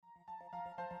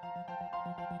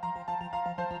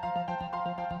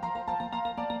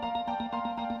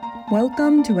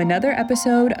Welcome to another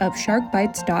episode of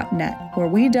SharkBites.net, where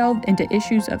we delve into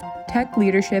issues of tech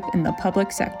leadership in the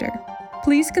public sector.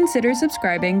 Please consider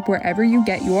subscribing wherever you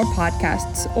get your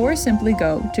podcasts, or simply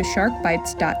go to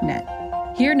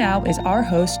SharkBites.net. Here now is our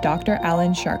host, Dr.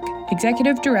 Alan Shark,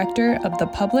 Executive Director of the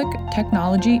Public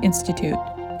Technology Institute,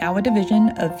 now a division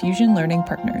of Fusion Learning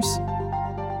Partners.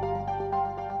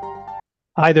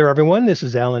 Hi there, everyone. This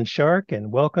is Alan Shark,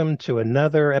 and welcome to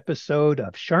another episode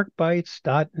of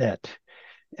SharkBites.net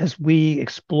as we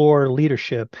explore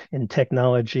leadership in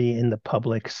technology in the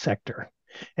public sector.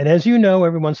 And as you know,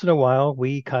 every once in a while,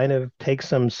 we kind of take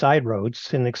some side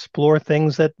roads and explore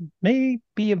things that may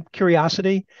be of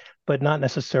curiosity, but not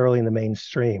necessarily in the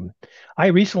mainstream. I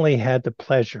recently had the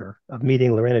pleasure of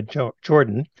meeting Lorena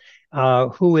Jordan,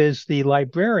 who is the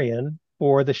librarian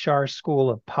for the Schar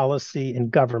School of Policy and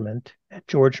Government at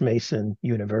George Mason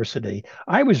University.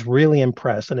 I was really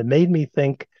impressed, and it made me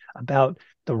think about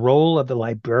the role of the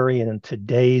librarian in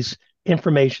today's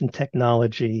information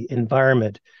technology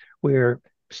environment, where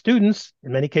students,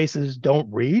 in many cases,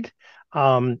 don't read,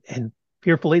 and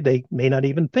fearfully, they may not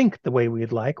even think the way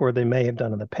we'd like, or they may have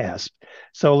done in the past.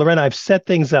 So, Lorena, I've set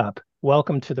things up.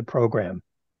 Welcome to the program.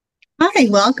 Hi,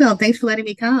 welcome. Thanks for letting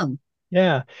me come.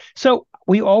 Yeah. So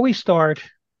we always start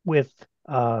with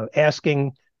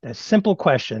asking a simple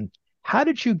question. How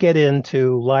did you get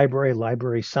into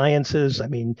library sciences? I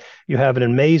mean, you have an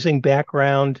amazing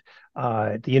background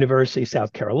at the University of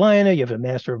South Carolina. You have a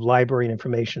Master of Library and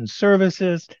Information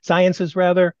Sciences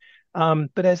rather.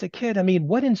 But as a kid, I mean,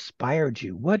 what inspired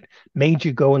you? What made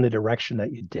you go in the direction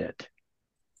that you did?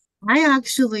 I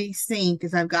actually think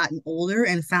as I've gotten older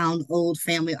and found old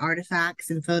family artifacts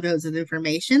and photos and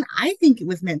information, I think it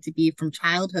was meant to be from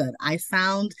childhood. I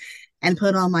found and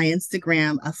put on my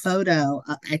Instagram a photo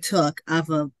I took of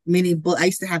a mini book. I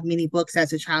used to have mini books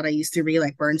as a child. I used to read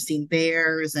like Bernstein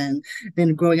Bears, and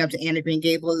then growing up to Anne of Green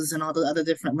Gables and all the other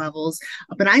different levels.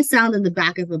 But I found in the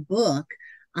back of a book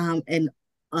an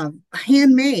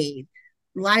handmade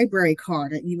library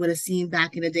card that you would have seen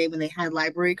back in the day when they had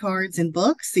library cards and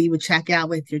books. So you would check out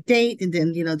with your date and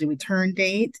then, the return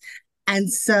date.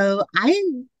 And so I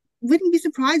wouldn't be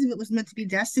surprised if it was meant to be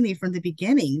destiny from the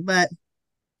beginning. But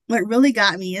what really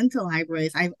got me into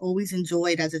libraries, I've always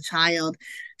enjoyed as a child.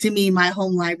 To me, my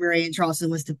home library in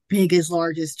Charleston was the biggest,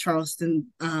 largest Charleston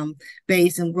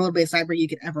based and world-based library you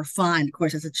could ever find. Of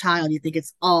course, as a child, you think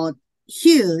it's all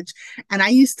huge. And I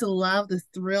used to love the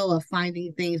thrill of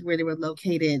finding things where they were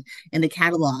located in the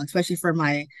catalog, especially for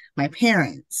my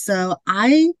parents. So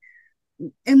I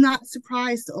am not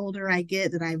surprised the older I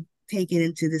get that I've taken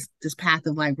into this path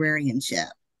of librarianship.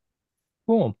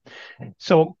 Cool.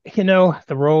 So, the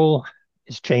role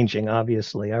is changing,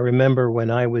 obviously. I remember when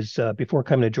I was, before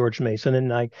coming to George Mason,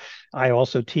 and I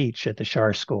also teach at the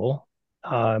Schar School.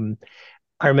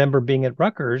 I remember being at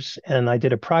Rutgers, and I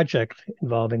did a project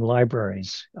involving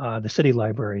libraries, the city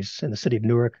libraries in the city of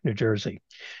Newark, New Jersey.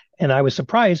 And I was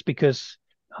surprised because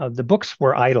the books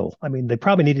were idle. I mean, they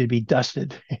probably needed to be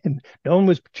dusted, and no one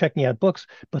was checking out books,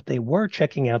 but they were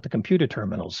checking out the computer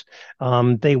terminals.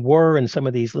 They were in some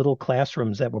of these little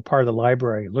classrooms that were part of the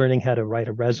library, learning how to write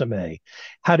a resume,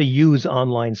 how to use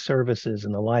online services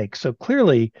and the like. So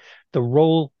clearly, the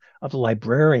role of the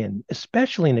librarian,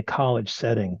 especially in the college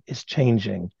setting, is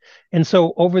changing. And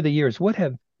so over the years, what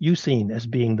have you seen as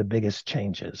being the biggest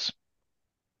changes?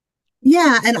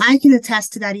 Yeah, and I can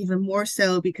attest to that even more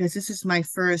so because this is my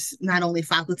first not only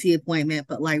faculty appointment,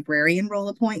 but librarian role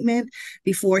appointment.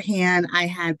 Beforehand, I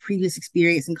had previous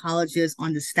experience in colleges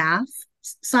on the staff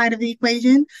side of the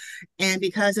equation. And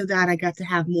because of that, I got to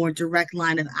have more direct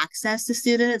line of access to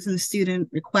students and student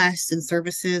requests and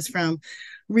services from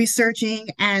researching.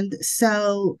 And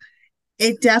so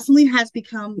it definitely has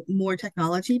become more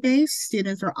technology based.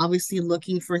 Students are obviously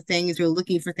looking for things. They're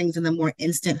looking for things in a more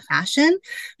instant fashion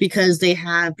because they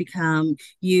have become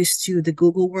used to the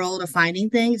Google world of finding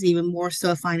things, even more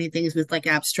so finding things with like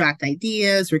abstract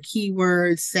ideas or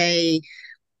keywords, say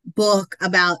book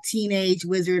about teenage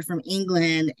wizard from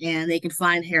England, and they can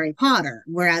find Harry Potter.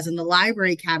 Whereas in the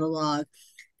library catalog,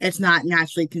 it's not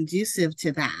naturally conducive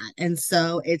to that. And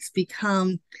so it's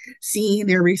become seeing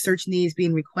their research needs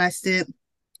being requested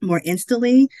more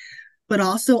instantly, but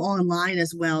also online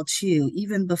as well too.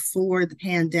 Even before the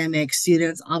pandemic,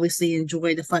 students obviously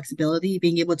enjoyed the flexibility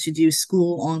being able to do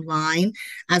school online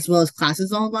as well as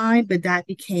classes online, but that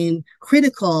became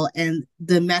critical and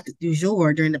the method du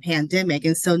jour during the pandemic.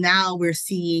 And so now we're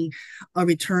seeing a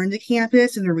return to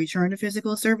campus and a return to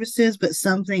physical services, but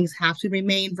some things have to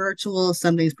remain virtual,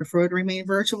 some things prefer to remain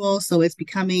virtual. So it's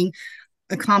becoming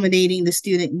accommodating the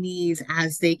student needs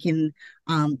as they can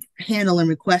handle and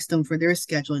request them for their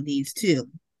schedule needs too.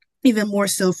 Even more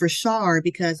so for Schar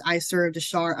because I served the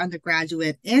Schar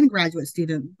undergraduate and graduate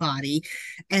student body.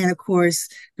 And of course,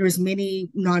 there's many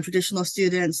non-traditional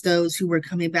students, those who were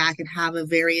coming back and have a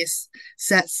various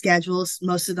set schedules.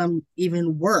 Most of them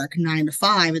even work 9 to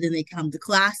 5, and then they come to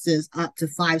classes up to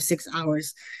 5, 6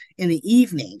 hours in the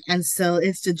evening. And so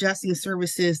it's adjusting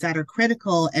services that are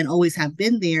critical and always have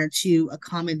been there to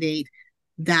accommodate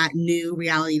that new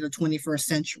reality of the 21st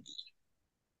century.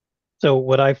 So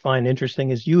what I find interesting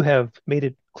is you have made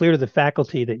it clear to the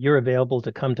faculty that you're available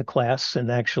to come to class and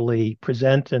actually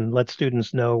present and let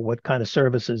students know what kind of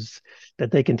services that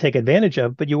they can take advantage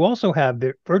of. But you also have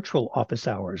virtual office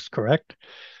hours, correct?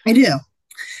 I do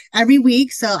every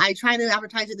week. So I try to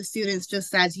advertise to the students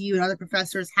just as you and other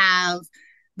professors have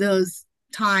those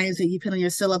times that you put on your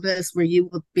syllabus where you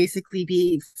will basically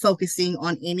be focusing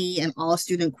on any and all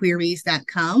student queries that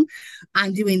come.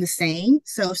 I'm doing the same.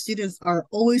 So students are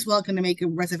always welcome to make a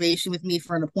reservation with me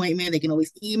for an appointment. They can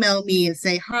always email me and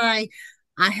say, hi,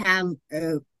 I have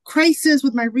a crisis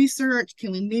with my research.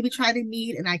 Can we maybe try to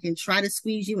meet? And I can try to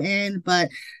squeeze you in. But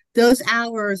those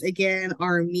hours, again,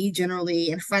 are me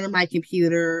generally in front of my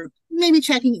computer, maybe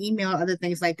checking email, other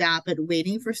things like that, but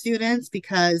waiting for students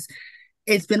because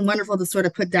it's been wonderful to sort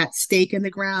of put that stake in the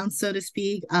ground, so to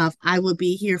speak, of I will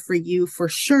be here for you for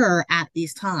sure at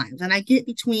these times. And I get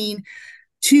between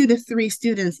 2 to 3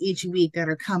 students each week that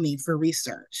are coming for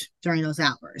research during those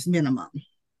hours, minimum.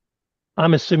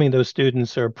 I'm assuming those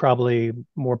students are probably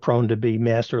more prone to be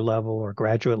master level or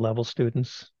graduate level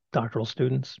students, doctoral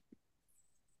students.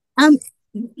 Um,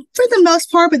 for the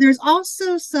most part, but there's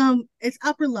also some, it's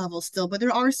upper level still, but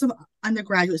there are some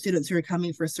undergraduate students who are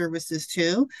coming for services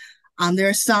too. There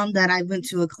are some that I went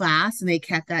to a class and they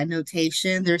kept that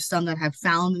notation. There's some that have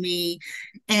found me.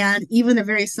 And even a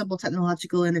very simple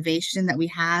technological innovation that we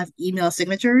have, email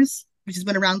signatures, which has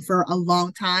been around for a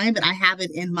long time, but I have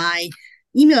it in my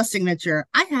email signature.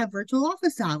 I have virtual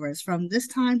office hours from this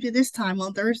time to this time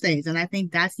on Thursdays. And I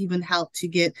think that's even helped to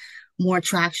get more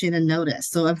traction and notice.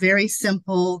 So a very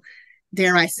simple,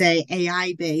 dare I say,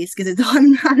 AI based, because it's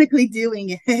automatically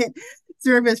doing it,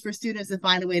 service for students to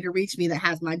find a way to reach me that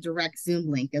has my direct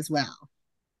Zoom link as well.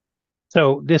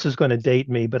 So this is going to date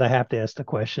me, but I have to ask the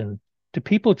question, do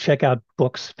people check out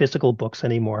books, physical books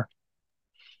anymore?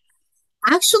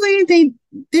 Actually, they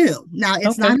do. Now,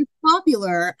 it's Okay. not as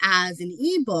popular as an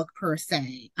ebook per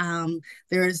se.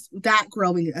 There's that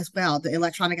growing as well, the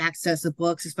electronic access of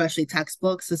books, especially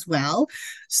textbooks as well.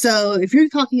 So, if you're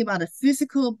talking about a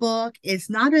physical book, it's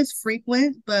not as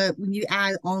frequent, but when you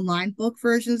add online book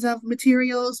versions of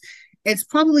materials, it's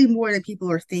probably more than people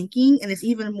are thinking. And it's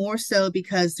even more so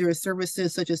because there are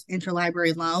services such as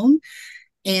interlibrary loan,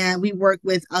 and we work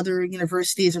with other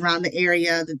universities around the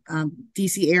area, the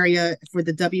DC area, for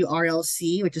the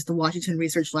WRLC, which is the Washington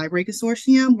Research Library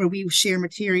Consortium, where we share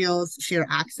materials, share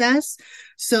access.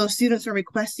 So students are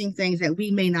requesting things that we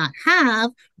may not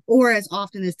have, or as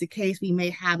often is the case, we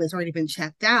may have has already been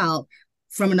checked out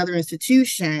from another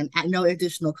institution at no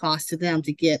additional cost to them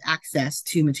to get access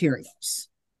to materials.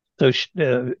 So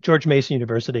George Mason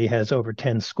University has over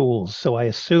 10 schools. So I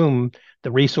assume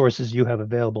the resources you have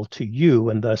available to you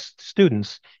and thus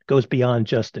students goes beyond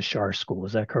just the Schar school.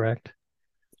 Is that correct?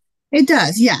 It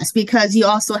does, yes, because you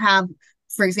also have,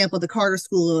 for example, the Carter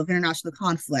School of International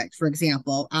Conflict, for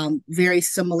example, very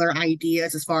similar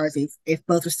ideas as far as if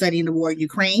both are studying the war in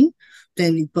Ukraine,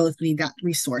 then we both need that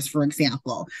resource, for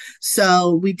example.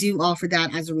 So we do offer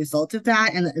that as a result of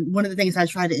that. And one of the things I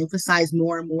try to emphasize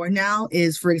more and more now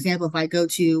is, for example, if I go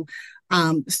to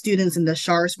students in the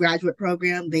Schar's graduate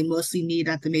program, they mostly meet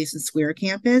at the Mason Square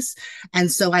campus.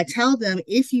 And so I tell them,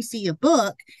 if you see a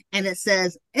book and it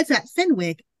says it's at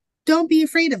Fenwick, don't be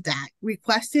afraid of that.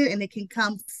 Request it and it can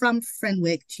come from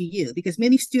Fenwick to you, because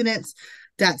many students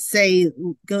that say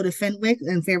go to Fenwick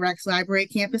and Fairfax Library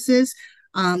campuses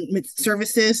with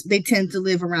services, they tend to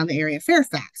live around the area of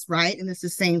Fairfax, right? And it's the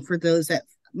same for those at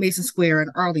Mason Square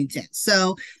and Arlington.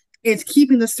 So it's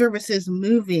keeping the services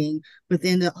moving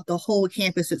within the whole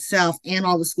campus itself and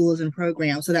all the schools and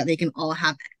programs so that they can all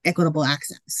have equitable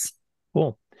access.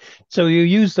 Cool. So you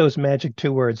used those magic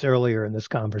 2 words earlier in this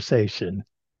conversation,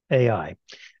 AI.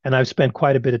 And I've spent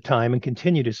quite a bit of time and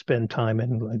continue to spend time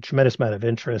and a tremendous amount of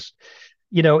interest.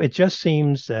 It just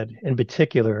seems that in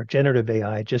particular, generative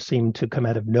AI just seemed to come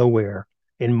out of nowhere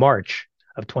in March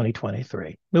of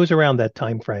 2023. It was around that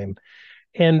time frame.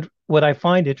 And what I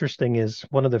find interesting is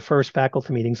one of the first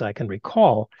faculty meetings I can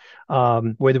recall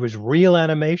where there was real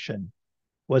animation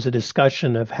was a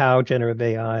discussion of how generative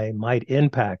AI might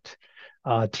impact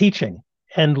teaching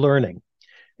and learning.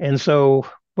 And so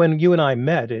when you and I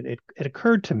met, it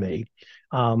occurred to me,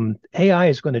 AI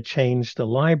is going to change the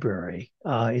library.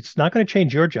 It's not going to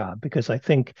change your job because I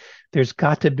think there's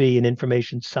got to be an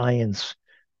information science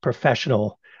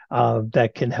professional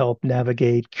that can help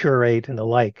navigate, curate, and the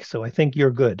like. So I think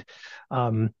you're good.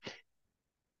 Um,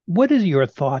 what is your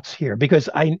thoughts here? Because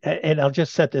and I'll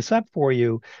just set this up for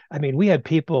you. I mean, we had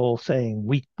people saying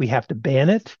we have to ban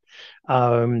it.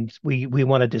 We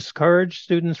want to discourage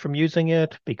students from using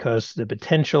it because the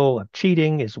potential of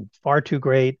cheating is far too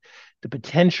great. The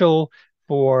potential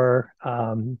for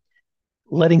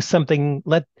letting something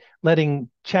letting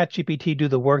ChatGPT do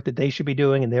the work that they should be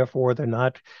doing, and therefore they're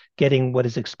not getting what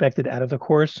is expected out of the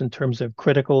course in terms of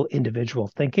critical individual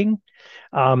thinking.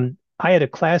 I had a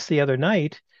class the other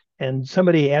night, and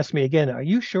somebody asked me again, "Are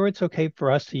you sure it's okay for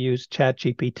us to use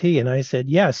ChatGPT?" And I said,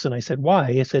 "Yes." And I said, "Why?"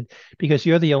 I said, "Because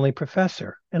you're the only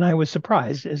professor." And I was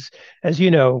surprised, as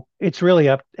you know, it's really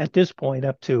up at this point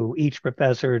up to each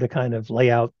professor to kind of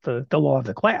lay out the law of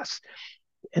the class.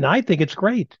 And I think it's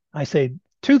great. I say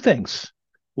two things.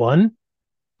 One,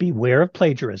 beware of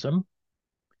plagiarism.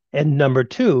 And number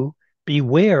two,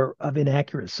 beware of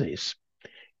inaccuracies.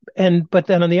 But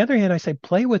then on the other hand, I say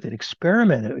play with it,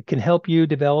 experiment. It can help you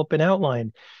develop an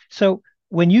outline. So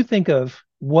when you think of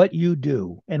what you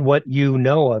do and what you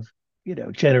know of,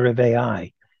 generative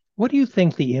AI, what do you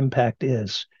think the impact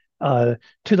is to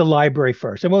the library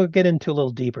first? And we'll get into a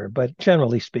little deeper, but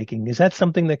generally speaking, is that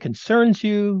something that concerns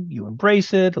you? You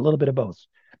embrace it, a little bit of both?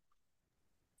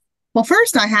 Well,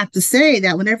 first, I have to say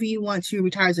that whenever you want to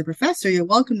retire as a professor, you're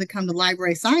welcome to come to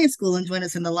Library Science School and join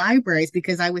us in the libraries,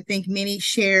 because I would think many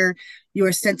share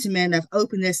your sentiment of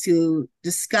openness to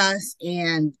discuss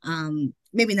and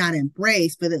maybe not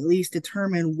embrace, but at least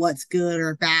determine what's good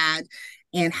or bad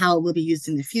and how it will be used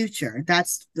in the future.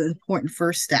 That's the important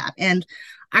first step. And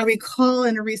I recall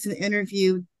in a recent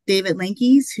interview, David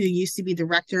Linkeys, who used to be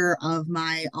director of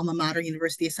my alma mater,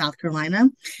 University of South Carolina.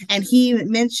 And he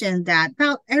mentioned that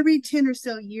about every 10 or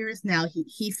so years now,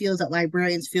 he feels that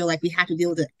librarians feel like we have to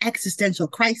deal with an existential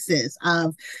crisis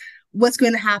of what's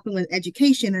going to happen with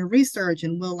education and research,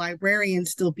 and will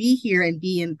librarians still be here and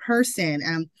be in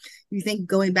person? You think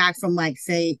going back from, like,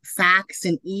 say, fax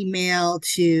and email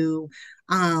to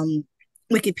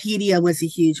Wikipedia was a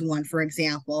huge one, for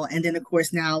example. And then, of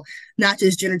course, now not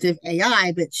just generative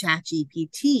AI, but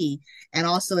ChatGPT, and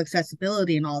also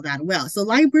accessibility and all that. Well, so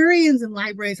librarians and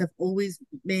libraries have always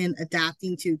been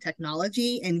adapting to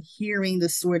technology and hearing the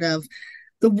sort of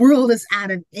the world is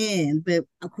at an end, but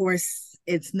of course,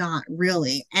 it's not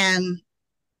really. And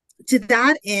to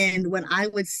that end, what I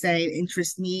would say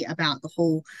interests me about the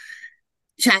whole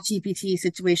ChatGPT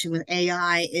situation with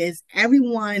AI is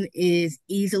everyone is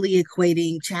easily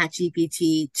equating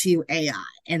ChatGPT to AI,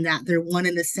 and that they're one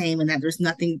and the same, and that there's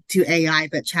nothing to AI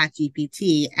but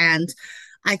ChatGPT. And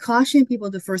I caution people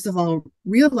to, first of all,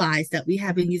 realize that we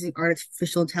have been using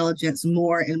artificial intelligence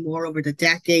more and more over the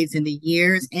decades and the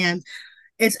years, and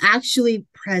it's actually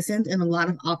present in a lot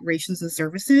of operations and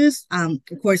services. Of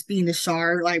course, being the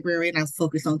Schar librarian, I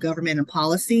focus on government and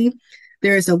policy.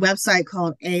 There's a website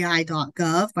called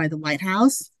AI.gov by the White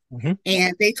House,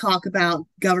 and they talk about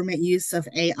government use of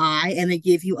AI, and they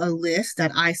give you a list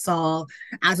that I saw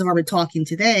as of our talking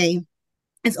today.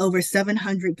 It's over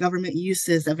 700 government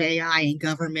uses of AI in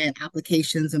government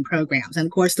applications and programs. And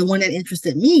of course, the one that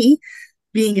interested me,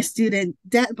 being a student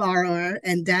debt borrower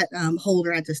and debt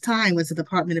holder at this time, was the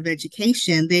Department of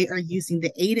Education. They are using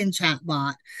the Aiden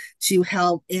chatbot to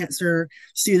help answer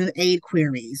student aid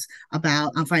queries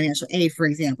about financial aid, for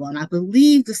example. And I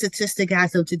believe the statistic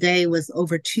as of today was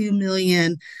over 2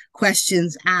 million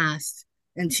questions asked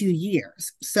in 2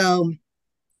 years. So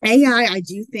AI, I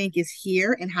do think, is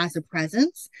here and has a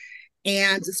presence.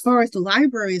 And as far as the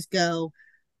libraries go,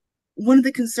 one of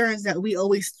the concerns that we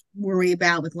always worry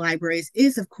about with libraries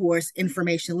is, of course,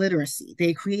 information literacy.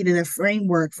 They created a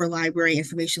framework for library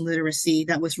information literacy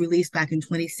that was released back in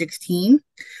 2016,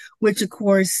 which, of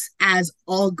course, as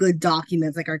all good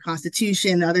documents like our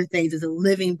Constitution and other things, is a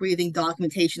living, breathing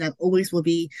documentation that always will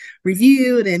be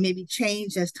reviewed and maybe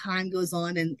changed as time goes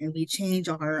on, and we change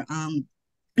our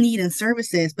need and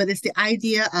services. But it's the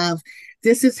idea of,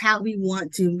 this is how we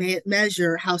want to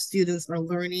measure how students are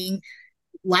learning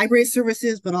library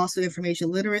services, but also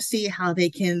information literacy, how they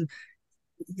can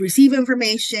receive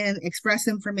information, express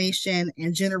information,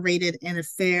 and generate it in a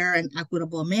fair and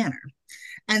equitable manner.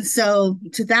 And so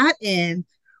to that end,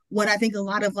 what I think a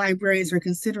lot of librarians are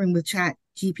considering with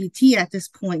ChatGPT at this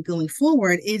point going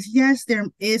forward is, yes, there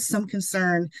is some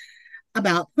concern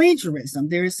about plagiarism.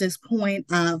 There's this point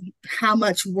of how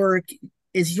much work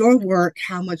is your work?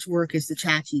 How much work is the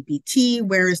chat GPT?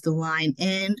 Where is the line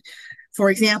end? For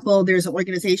example, there's an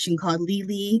organization called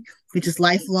Lili, which is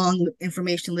Lifelong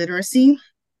Information Literacy.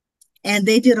 And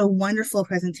they did a wonderful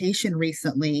presentation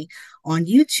recently on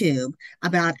YouTube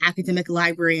about academic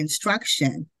library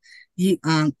instruction.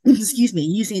 Excuse me,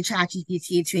 using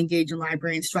ChatGPT to engage in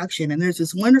library instruction. And there's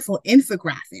this wonderful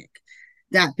infographic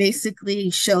that basically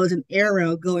shows an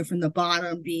arrow going from the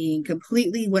bottom being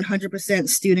completely 100%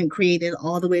 student created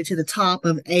all the way to the top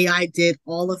of AI did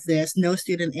all of this, no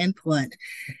student input,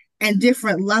 and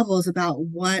different levels about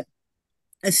what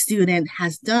a student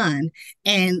has done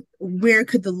and where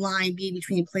could the line be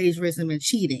between plagiarism and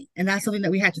cheating. And that's something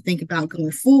that we have to think about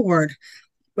going forward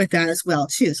with that as well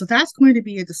too. So that's going to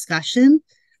be a discussion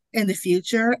in the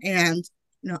future. And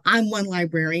I'm one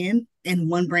librarian in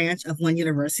one branch of one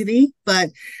university, but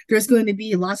there's going to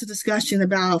be lots of discussion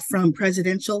about from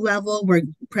presidential level where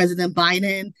President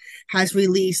Biden has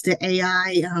released the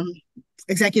AI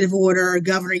executive order.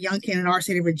 Governor Youngkin in our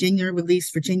state of Virginia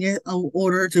released Virginia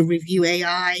order to review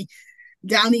AI,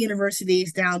 down the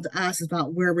universities, down to us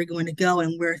about where we're going to go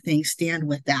and where things stand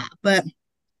with that. But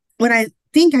what I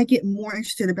think I get more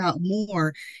interested about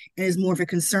more and is more of a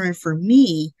concern for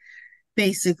me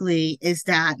basically is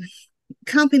that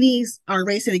companies are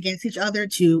racing against each other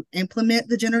to implement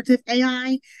the generative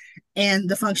AI and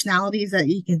the functionalities that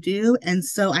you can do. And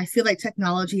so I feel like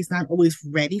technology is not always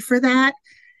ready for that.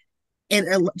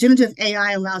 And generative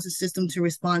AI allows the system to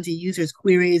respond to users'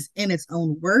 queries in its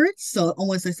own words. So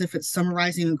almost as if it's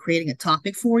summarizing and creating a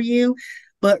topic for you.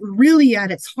 But really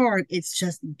at its heart, it's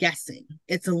just guessing.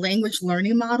 It's a language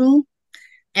learning model,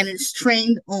 and it's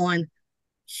trained on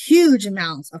huge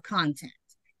amounts of content.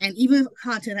 And even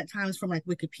content at times from like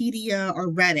Wikipedia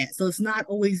or Reddit. So it's not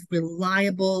always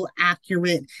reliable,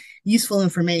 accurate, useful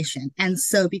information. And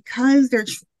so because they're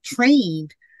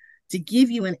trained to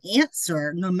give you an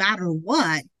answer no matter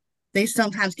what, they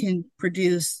sometimes can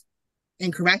produce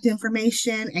incorrect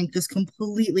information and just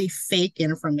completely fake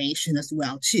information as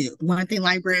well too. One thing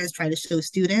librarians try to show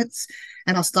students,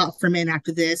 and I'll stop for a minute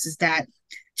after this, is that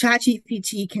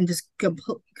ChatGPT can just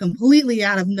completely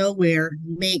out of nowhere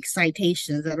make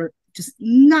citations that are just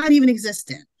not even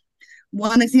existent.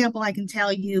 One example I can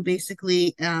tell you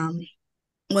basically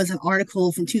was an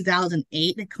article from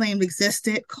 2008 that claimed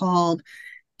existed called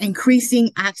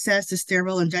Increasing Access to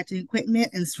Sterile Injecting Equipment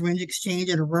and Syringe Exchange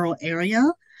in a Rural Area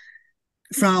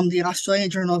from the Australian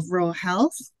Journal of Rural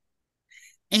Health.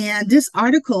 And this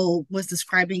article was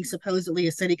describing supposedly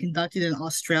a study conducted in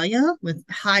Australia with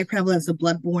high prevalence of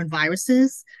bloodborne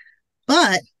viruses,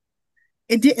 but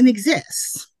it didn't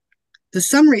exist. The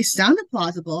summary sounded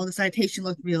plausible. The citation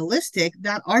looked realistic.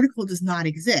 That article does not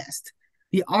exist.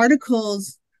 The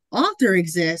article's author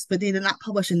exists, but they did not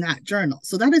publish in that journal.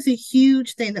 So that is a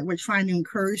huge thing that we're trying to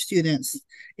encourage students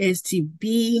is to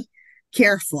be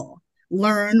careful.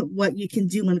 Learn what you can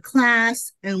do in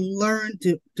class and learn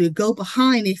to go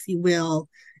behind, if you will,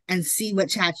 and see what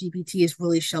ChatGPT is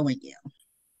really showing you.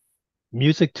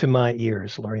 Music to my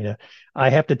ears, Lorena. I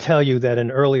have to tell you that in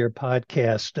an earlier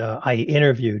podcast, I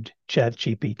interviewed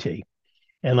ChatGPT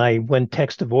and I went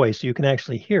text to voice. You can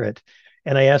actually hear it.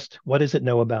 And I asked, what does it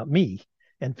know about me?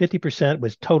 And 50%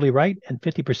 was totally right and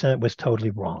 50% was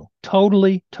totally wrong.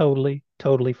 Totally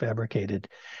fabricated.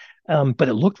 But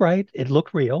it looked right. It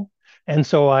looked real. And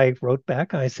so I wrote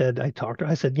back. I talked to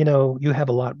her. I said, you have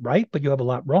a lot right, but you have a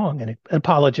lot wrong. And it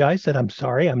apologized, said, I'm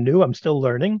sorry, I'm new, I'm still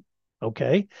learning.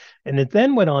 Okay. And it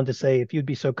then went on to say, if you'd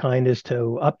be so kind as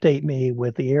to update me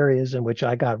with the areas in which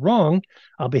I got wrong,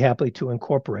 I'll be happy to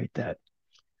incorporate that.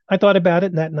 I thought about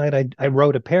it, and that night I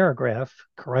wrote a paragraph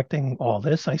correcting all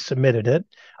this. I submitted it.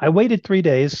 I waited 3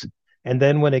 days, and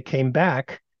then when it came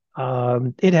back,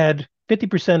 it had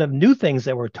 50% of new things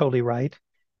that were totally right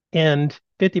and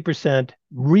 50%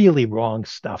 really wrong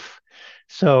stuff.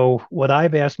 So what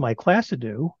I've asked my class to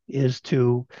do is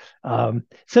to,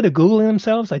 instead of Googling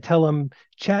themselves, I tell them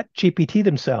chat GPT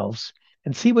themselves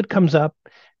and see what comes up,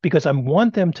 because I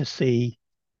want them to see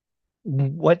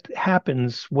what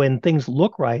happens when things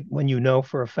look right when you know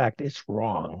for a fact it's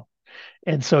wrong.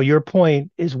 And so your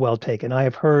point is well taken. I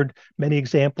have heard many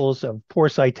examples of poor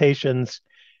citations.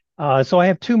 So I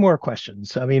have two more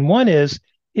questions. I mean, one is,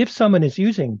 if someone is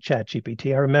using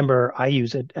ChatGPT, I remember I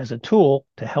use it as a tool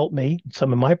to help me in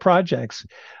some of my projects.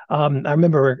 I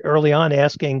remember early on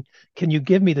asking, can you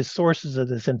give me the sources of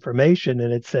this information?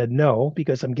 And it said no,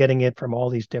 because I'm getting it from all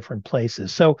these different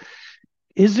places. So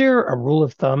is there a rule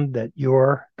of thumb that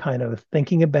you're kind of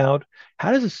thinking about?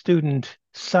 How does a student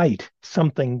cite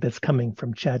something that's coming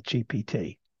from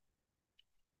ChatGPT?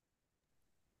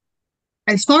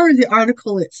 As far as the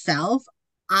article itself,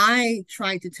 I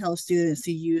try to tell students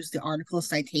to use the article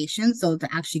citation, so to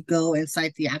actually go and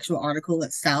cite the actual article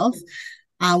itself.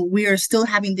 We are still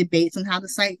having debates on how to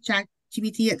cite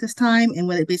ChatGPT at this time, and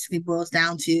what it basically boils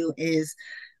down to is,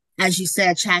 as you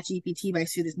said, ChatGPT by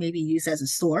students may be used as a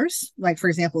source, like for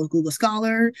example, Google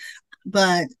Scholar.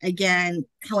 But again,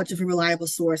 how much of a reliable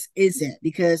source is it?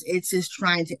 Because it's just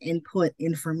trying to input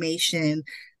information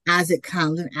as it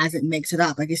comes and as it makes it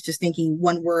up. Like it's just thinking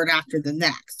one word after the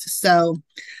next. So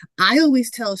I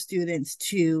always tell students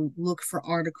to look for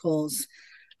articles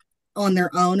on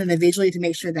their own individually to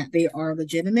make sure that they are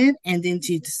legitimate, and then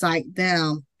to cite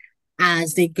them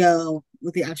as they go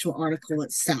with the actual article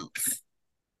itself.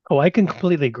 Oh, I can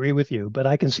completely agree with you, but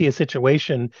I can see a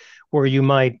situation where you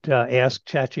might ask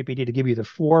ChatGPT to give you the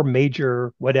four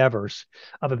major whatevers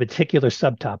of a particular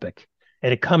subtopic,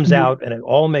 and it comes Mm-hmm. out and it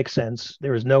all makes sense.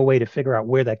 There is no way to figure out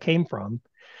where that came from.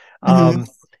 Mm-hmm.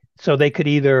 So they could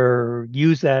either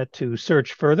use that to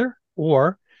search further,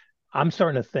 or I'm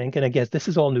starting to think, and I guess this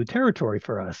is all new territory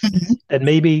for us, Mm-hmm. that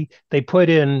maybe they put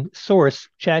in source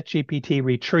ChatGPT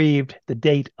retrieved the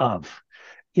date of,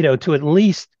 to at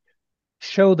least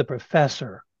show the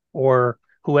professor or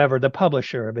whoever the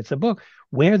publisher, if it's a book,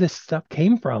 where this stuff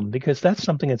came from, because that's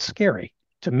something that's scary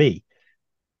to me.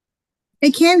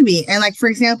 It can be. And like, for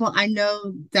example, I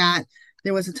know that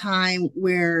there was a time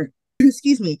where,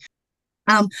 excuse me,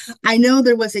 Um, I know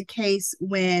there was a case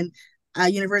when a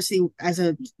university, as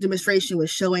a demonstration, was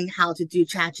showing how to do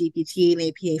ChatGPT in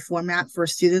APA format for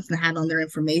students and had on their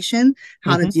information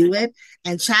how to Mm-hmm. do it.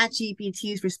 And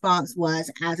ChatGPT's response was,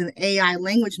 as an AI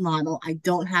language model, I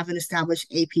don't have an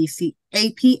established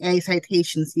APA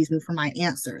citation, for my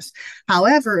answers.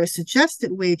 However, a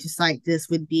suggested way to cite this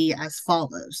would be as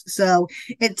follows. So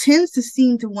it tends to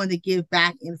seem to want to give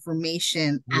back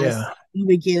information as Yeah. you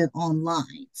would get it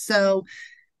online. So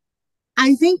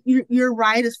I think you're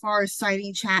right as far as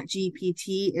citing Chat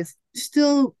GPT is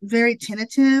still very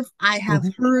tentative. I have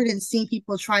Mm-hmm. heard and seen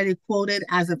people try to quote it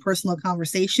as a personal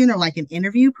conversation or like an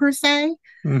interview per se.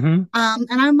 Mm-hmm.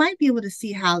 And I might be able to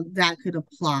see how that could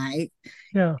apply.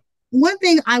 Yeah. One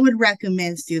thing I would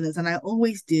recommend students, and I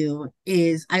always do,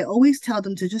 is I always tell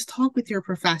them to just talk with your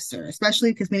professor,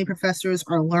 especially because many professors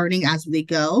are learning as they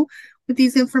go with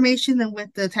these information and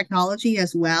with the technology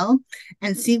as well,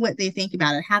 and see what they think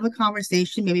about it. Have a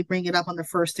conversation, maybe bring it up on the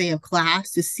first day of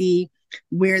class to see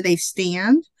where they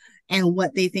stand and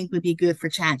what they think would be good for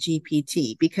Chat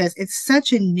GPT, because it's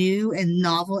such a new and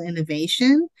novel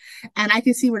innovation. And I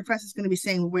can see where the professor's going to be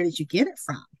saying, well, where did you get it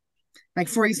from? Like,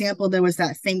 for example, there was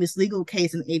that famous legal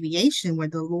case in aviation where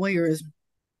the lawyers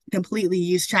completely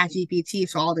used ChatGPT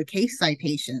for all their case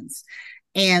citations.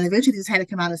 And eventually just had to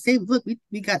come out and say, look,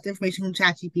 we got the information from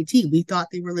ChatGPT. We thought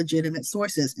they were legitimate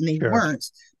sources, and they Sure. weren't.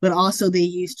 But also they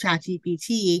used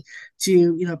ChatGPT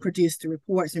to, produce the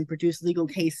reports and produce legal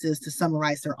cases to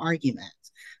summarize their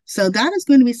arguments. So that is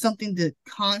going to be something that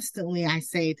constantly, I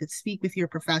say, to speak with your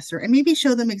professor and maybe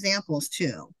show them examples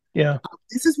too. Yeah.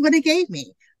 This is what it gave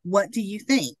me. What do you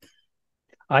think?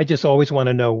 I just always want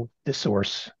to know the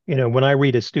source. When I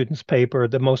read a student's paper,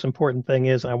 the most important thing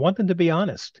is I want them to be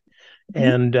honest.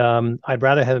 Mhm. And I'd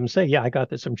rather have them say, yeah, I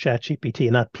got this from ChatGPT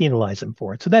and not penalize them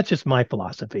for it. So that's just my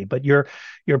philosophy. But your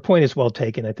point is well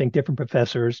taken. I think different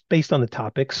professors, based on the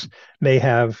topics, may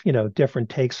have, different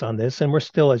takes on this. And we're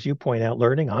still, as you point out,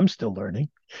 learning. I'm still learning,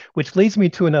 which leads me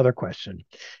to another question.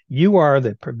 You are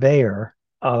the purveyor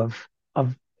of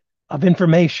of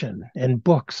information and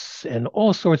books and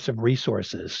all sorts of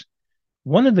resources.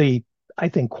 One of the, I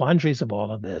think, quandaries of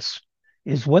all of this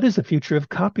is, what is the future of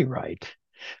copyright?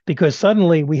 Because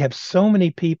suddenly we have so many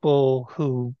people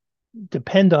who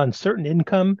depend on certain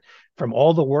income from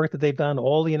all the work that they've done,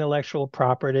 all the intellectual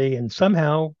property, and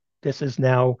somehow this is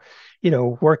now,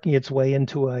 working its way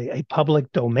into a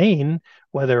public domain,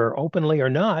 whether openly or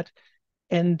not.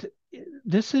 And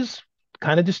this is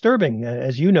kind of disturbing.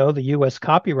 As you know, the U.S.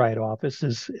 Copyright Office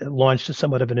has launched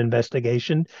somewhat of an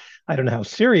investigation. I don't know how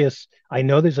serious. I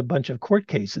know there's a bunch of court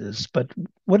cases, but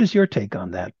what is your take on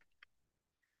that?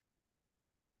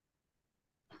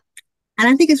 And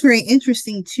I think it's very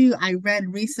interesting too. I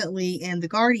read recently in The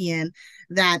Guardian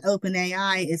that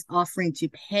OpenAI is offering to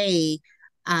pay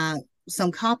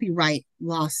some copyright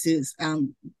lawsuits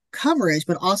coverage,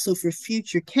 but also for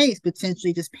future case,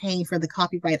 potentially just paying for the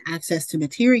copyright access to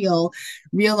material,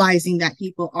 realizing that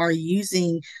people are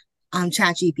using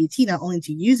ChatGPT not only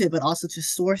to use it, but also to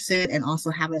source it and also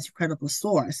have it as a credible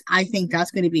source. I think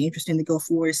that's going to be interesting to go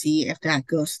forward, see if that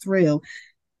goes through.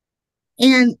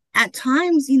 And at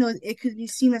times, it could be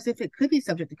seen as if it could be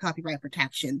subject to copyright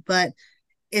protection, but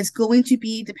it's going to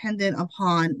be dependent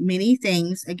upon many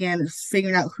things. Again,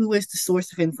 figuring out who is the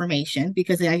source of information,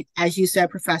 because as you said,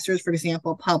 professors, for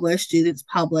example, publish, students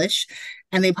publish,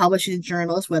 and they publish in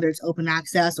journals, whether it's open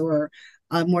access or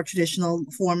a more traditional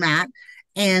format.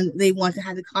 And they want to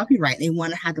have the copyright. They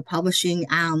want to have the publishing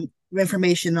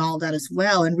information and all that as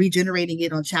well. And regenerating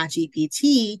it on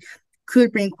ChatGPT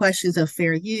could bring questions of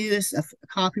fair use, of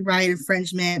copyright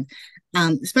infringement,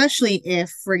 especially if,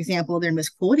 for example, they're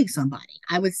misquoting somebody.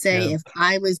 I would say if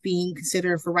I was being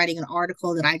considered for writing an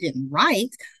article that I didn't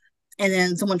write, and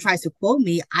then someone tries to quote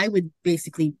me, I would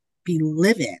basically be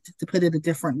livid, to put it a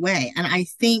different way. And I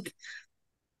think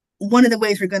one of the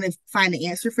ways we're going to find the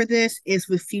answer for this is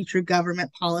with future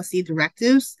government policy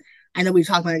directives. I know we're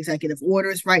talking about executive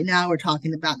orders right now. We're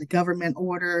talking about the government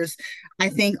orders. I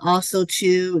think also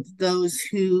to those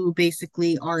who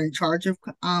basically are in charge of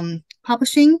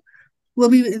publishing will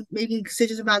be making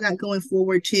decisions about that going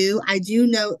forward too. I do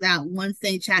note that one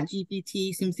thing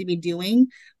ChatGPT seems to be doing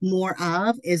more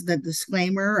of is the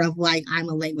disclaimer of like, I'm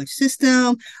a language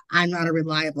system, I'm not a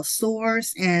reliable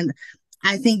source. And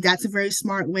I think that's a very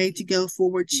smart way to go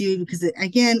forward too, because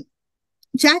again,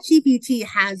 ChatGPT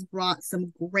has brought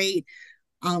some great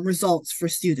results for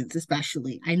students,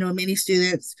 especially. I know many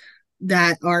students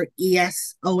that are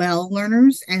ESOL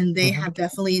learners, and they have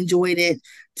definitely enjoyed it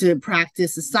to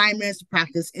practice assignments, to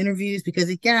practice interviews, because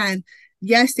again,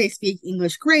 yes, they speak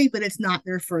English great, but it's not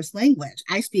their first language.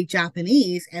 I speak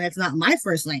Japanese, and it's not my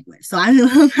first language. So I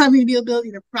don't have the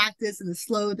ability to practice and to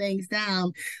slow things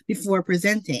down before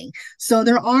presenting. So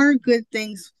there are good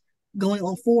things going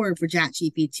on forward for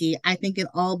ChatGPT. I think it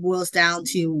all boils down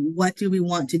to what do we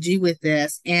want to do with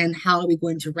this, and how are we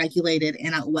going to regulate it,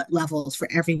 and at what levels for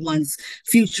everyone's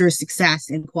future success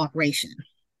and cooperation.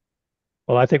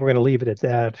 Well, I think we're going to leave it at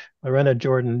that. Lorena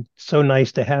Jordan, so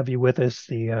nice to have you with us.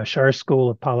 The Schar School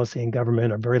of Policy and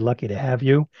Government are very lucky to have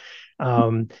you.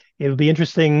 It would be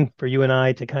interesting for you and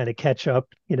I to kind of catch up,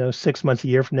 6 months, a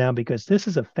year from now, because this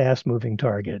is a fast-moving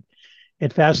target.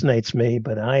 It fascinates me,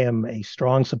 but I am a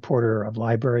strong supporter of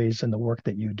libraries and the work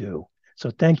that you do.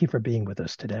 So thank you for being with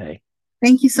us today.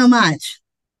 Thank you so much.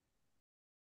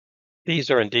 These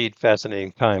are indeed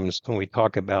fascinating times when we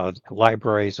talk about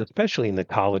libraries, especially in the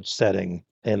college setting,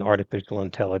 and artificial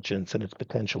intelligence and its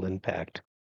potential impact.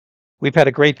 We've had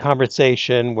a great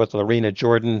conversation with Lorena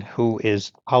Jordan, who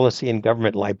is Policy and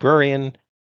Government Librarian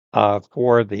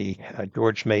for the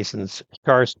George Mason's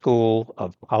Schar School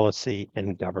of Policy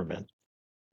and Government.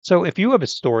 So if you have a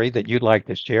story that you'd like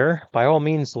to share, by all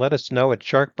means, let us know at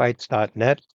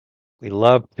sharkbites.net. We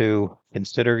love to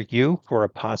consider you for a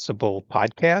possible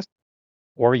podcast,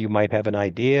 or you might have an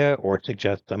idea or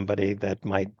suggest somebody that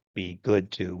might be good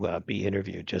to be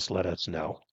interviewed. Just let us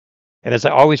know. And as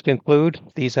I always conclude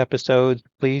these episodes,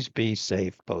 please be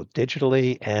safe, both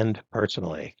digitally and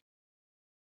personally.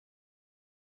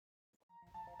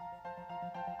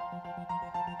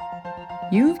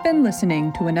 You've been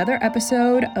listening to another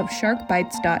episode of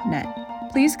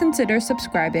sharkbites.net. Please consider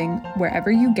subscribing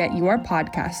wherever you get your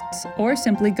podcasts, or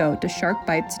simply go to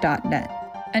sharkbites.net.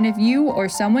 And if you or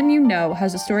someone you know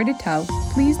has a story to tell,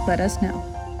 please let us know.